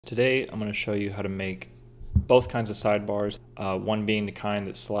Today I'm going to show you how to make both kinds of sidebars, one being the kind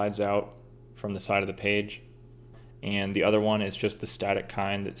that slides out from the side of the page, and the other one is just the static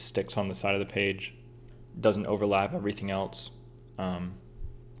kind that sticks on the side of the page, doesn't overlap everything else.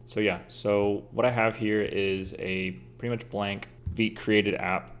 So what I have here is a pretty much blank Vite created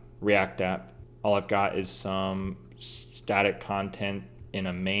app, React app. All I've got is some static content in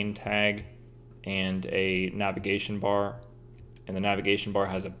a main tag and a navigation bar, and the navigation bar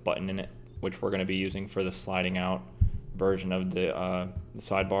has a button in it, which we're going to be using for the sliding out version of the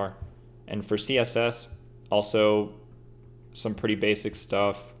sidebar. And for CSS, also some pretty basic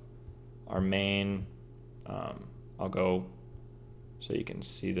stuff. Our main, I'll go so you can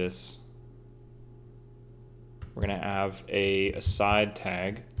see this. We're going to have a side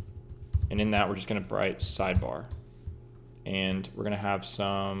tag, and in that we're just going to write sidebar. And we're going to add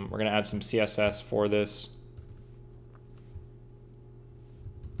some CSS for this.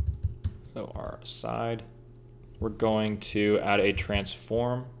 So our side, we're going to add a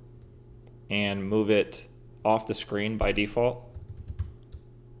transform and move it off the screen by default.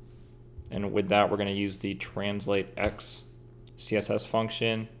 And with that, we're going to use the translate x CSS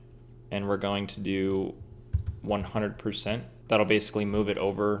function, and we're going to do 100%. That'll basically move it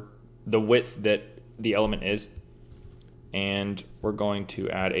over the width that the element is. And we're going to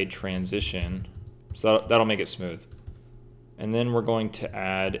add a transition, so that'll make it smooth. And then we're going to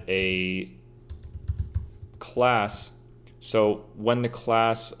add a class. So when the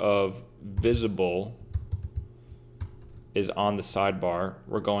class of visible is on the sidebar,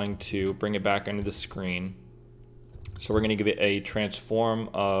 we're going to bring it back into the screen. So we're going to give it a transform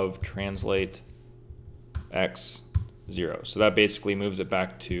of translate x 0. So that basically moves it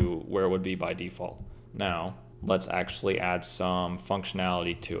back to where it would be by default. Now let's actually add some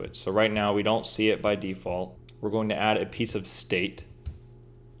functionality to it. So right now we don't see it by default. We're going to add a piece of state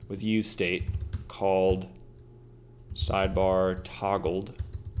with useState called sidebar toggled,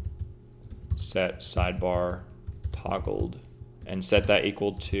 set sidebar toggled, and set that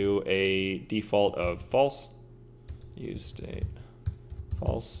equal to a default of false. useState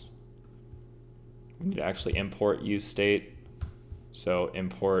false. We need to actually import useState. So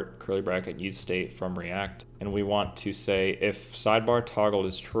import curly bracket useState from React, and we want to say if sidebar toggled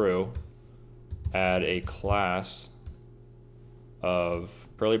is true, add a class of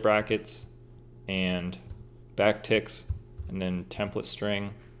curly brackets and backticks and then template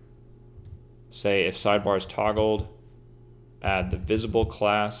string. Say if sidebar is toggled, add the visible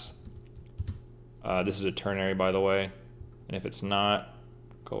class. This is a ternary, by the way, and if it's not,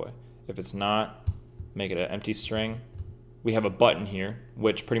 go away. If it's not, make it an empty string. We have a button here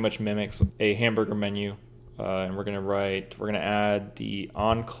which pretty much mimics a hamburger menu, and we're gonna add the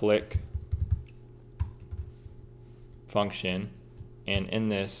onClick function, and in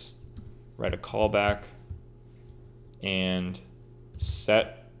this write a callback and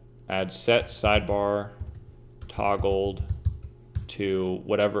add set sidebar toggled to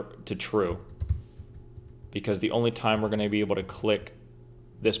true, because the only time we're going to be able to click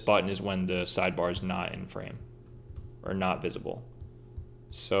this button is when the sidebar is not in frame or not visible.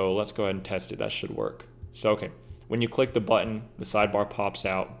 So let's go ahead and test it. That should work. So okay, when you click the button, the sidebar pops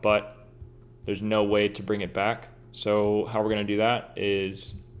out, but there's no way to bring it back. So how we're going to do that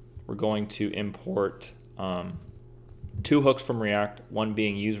is we're going to import two hooks from React, one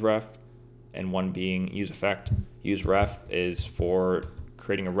being useRef and one being useEffect. useRef is for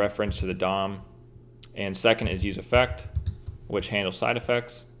creating a reference to the DOM, and second is useEffect, which handles side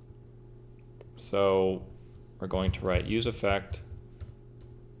effects. So we're going to write useEffect,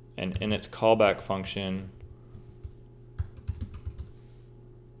 and in its callback function,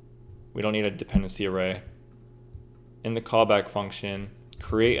 we don't need a dependency array. In the callback function,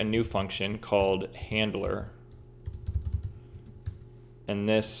 create a new function called handler, and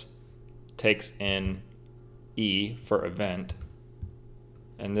this takes in E for event,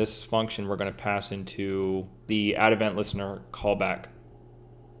 and this function we're going to pass into the add event listener callback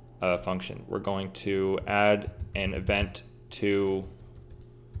function. We're going to add an event to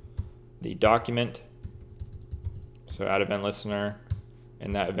the document, so add event listener,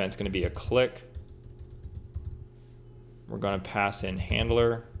 and that event's going to be a click. We're going to pass in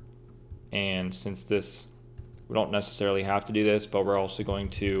handler, and since this, we don't necessarily have to do this, but we're also going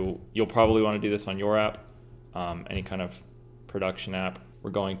to, you'll probably want to do this on your app, any kind of production app.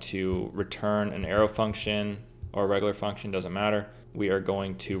 We're going to return an arrow function or a regular function, doesn't matter. We are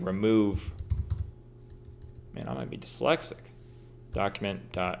going to remove, man, I might be dyslexic,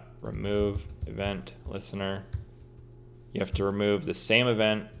 document.remove event listener. You have to remove the same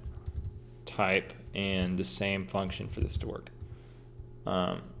event type and the same function for this to work.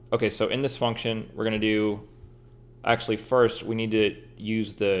 Okay, so in this function, we're going to do, actually first we need to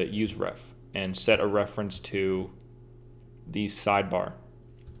use the useRef and set a reference to the sidebar.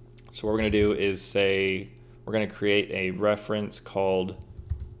 So what we're going to do is say, we're going to create a reference called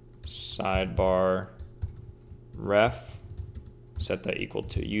sidebar ref, set that equal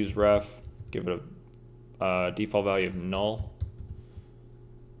to useRef, give it a default value of null.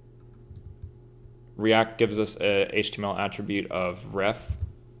 React gives us a HTML attribute of ref.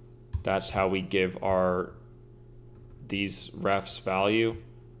 That's how we give these refs value.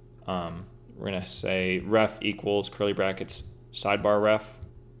 We're gonna say ref equals curly brackets sidebar ref.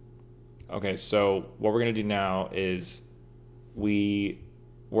 Okay, so what we're gonna do now is we're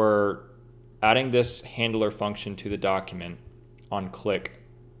adding this handler function to the document on click.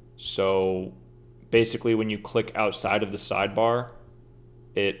 So basically when you click outside of the sidebar,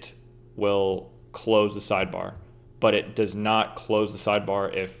 it will close the sidebar, but it does not close the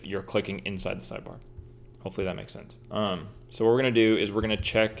sidebar if you're clicking inside the sidebar. Hopefully that makes sense. So what we're gonna do is we're gonna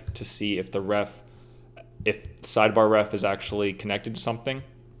check to see if if sidebar ref is actually connected to something.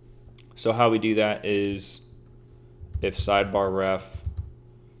 So how we do that is if sidebar ref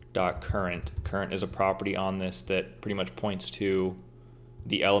dot current is a property on this that pretty much points to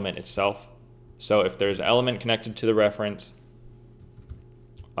the element itself. So if there's an element connected to the reference,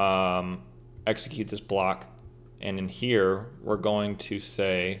 execute this block, and in here we're going to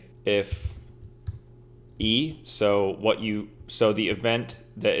say if so the event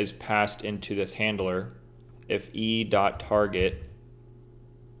that is passed into this handler, if e.target,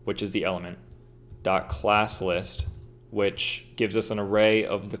 which is the element, dot class list, which gives us an array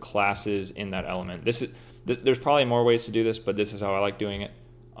of the classes in that element. There's probably more ways to do this, but this is how I like doing it.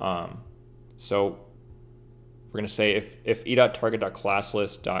 So we're going to say if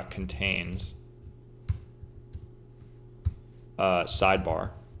e.target.classlist.contains sidebar.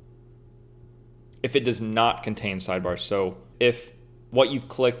 If it does not contain sidebar, so if what you've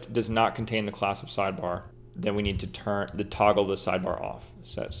clicked does not contain the class of sidebar, then we need to toggle the sidebar off.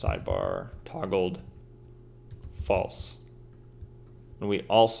 Set sidebar toggled false. And we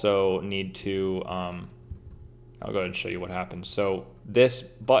also need to, I'll go ahead and show you what happens. So this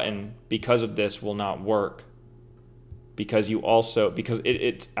button, because of this, will not work because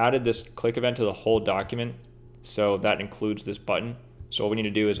it's added this click event to the whole document. So that includes this button. So what we need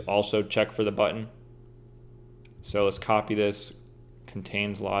to do is also check for the button. So let's copy this,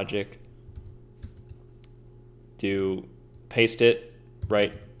 contains logic, paste it,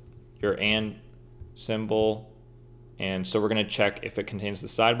 write your and symbol, and so we're going to check if it contains the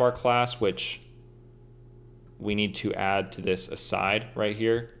sidebar class, which we need to add to this aside right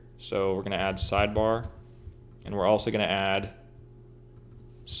here. So we're going to add sidebar, and we're also going to add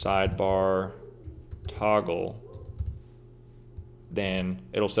sidebar toggle. Then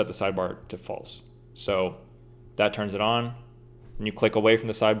it'll set the sidebar to false. So that turns it on, and you click away from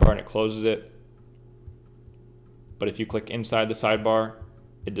the sidebar and it closes it. But if you click inside the sidebar,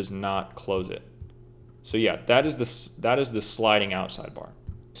 it does not close it. So yeah, that is the sliding out sidebar.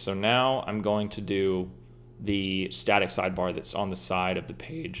 So now I'm going to do the static sidebar that's on the side of the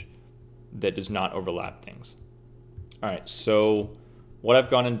page that does not overlap things. All right, so what I've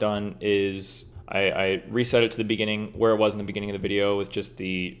gone and done is I reset it to the beginning where it was in the beginning of the video with just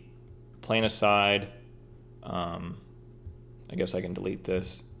the plain aside. I guess I can delete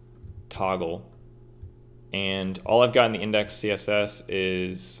this toggle. And all I've got in the index CSS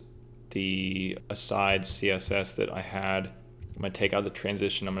is the aside CSS that I had. I'm going to take out the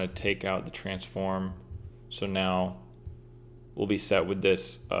transition. I'm going to take out the transform. So now we'll be set with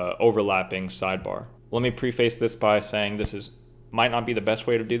this overlapping sidebar. Let me preface this by saying this might not be the best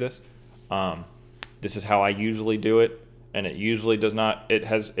way to do this. This is how I usually do it, and it usually does not. It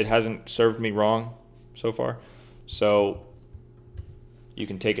hasn't served me wrong so far. So you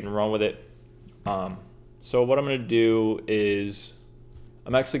can take it and run with it. So what I'm going to do is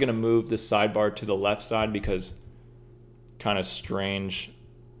I'm actually going to move the sidebar to the left side because kind of strange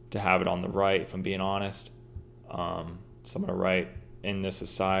to have it on the right, if I'm being honest. So I'm going to write in this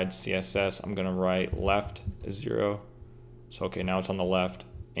aside CSS, I'm going to write left is 0. So okay, now it's on the left.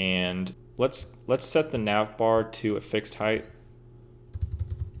 And let's set the nav bar to a fixed height.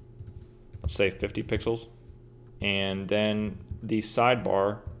 Let's say 50 pixels. And then the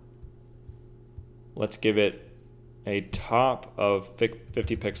sidebar, let's give it a top of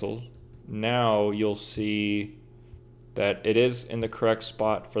 50 pixels. Now you'll see that it is in the correct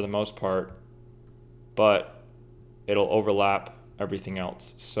spot for the most part, but it'll overlap everything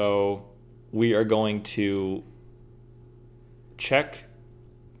else. So we are going to check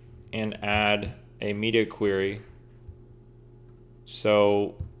and add a media query.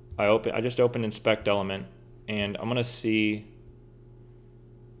 So I just opened inspect element, and I'm gonna see.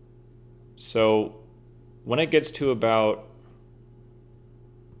 So when it gets to about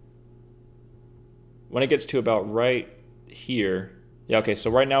right here, yeah, okay, so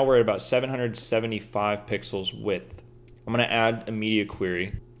right now we're at about 775 pixels width. I'm gonna add a media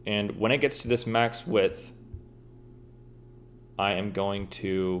query, and when it gets to this max width, I am going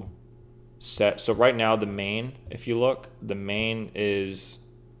to set, so right now the main, if you look, the main is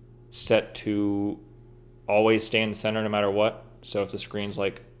set to always stay in the center no matter what. So if the screen's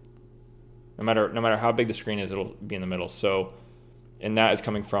like, no matter how big the screen is, it'll be in the middle. So, and that is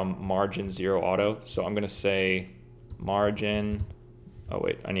coming from margin 0 auto. So I'm gonna say margin, oh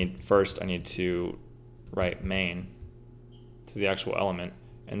wait, I need to write main to the actual element,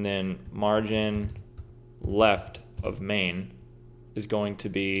 and then margin left of main is going to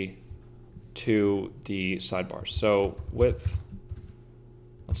be to the sidebar. So width,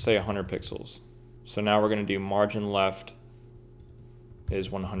 let's say 100 pixels. So now we're going to do margin left is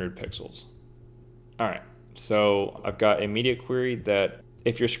 100 pixels. All right, so I've got a media query that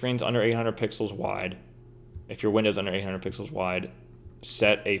if your screen's under 800 pixels wide, if your window's under 800 pixels wide,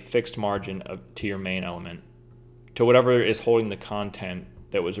 set a fixed margin to your main element, to whatever is holding the content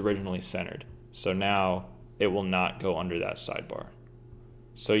that was originally centered. So now it will not go under that sidebar.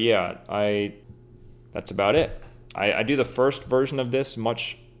 So yeah, that's about it. I do the first version of this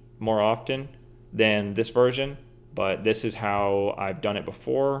much more often than this version, but this is how I've done it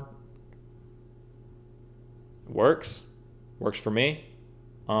before. It works for me.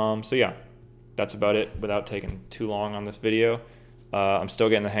 So yeah, that's about it without taking too long on this video. I'm still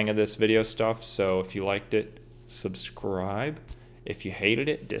getting the hang of this video stuff, so if you liked it, subscribe. If you hated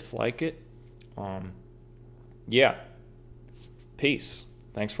it, dislike it. Yeah, peace.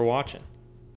 Thanks for watching.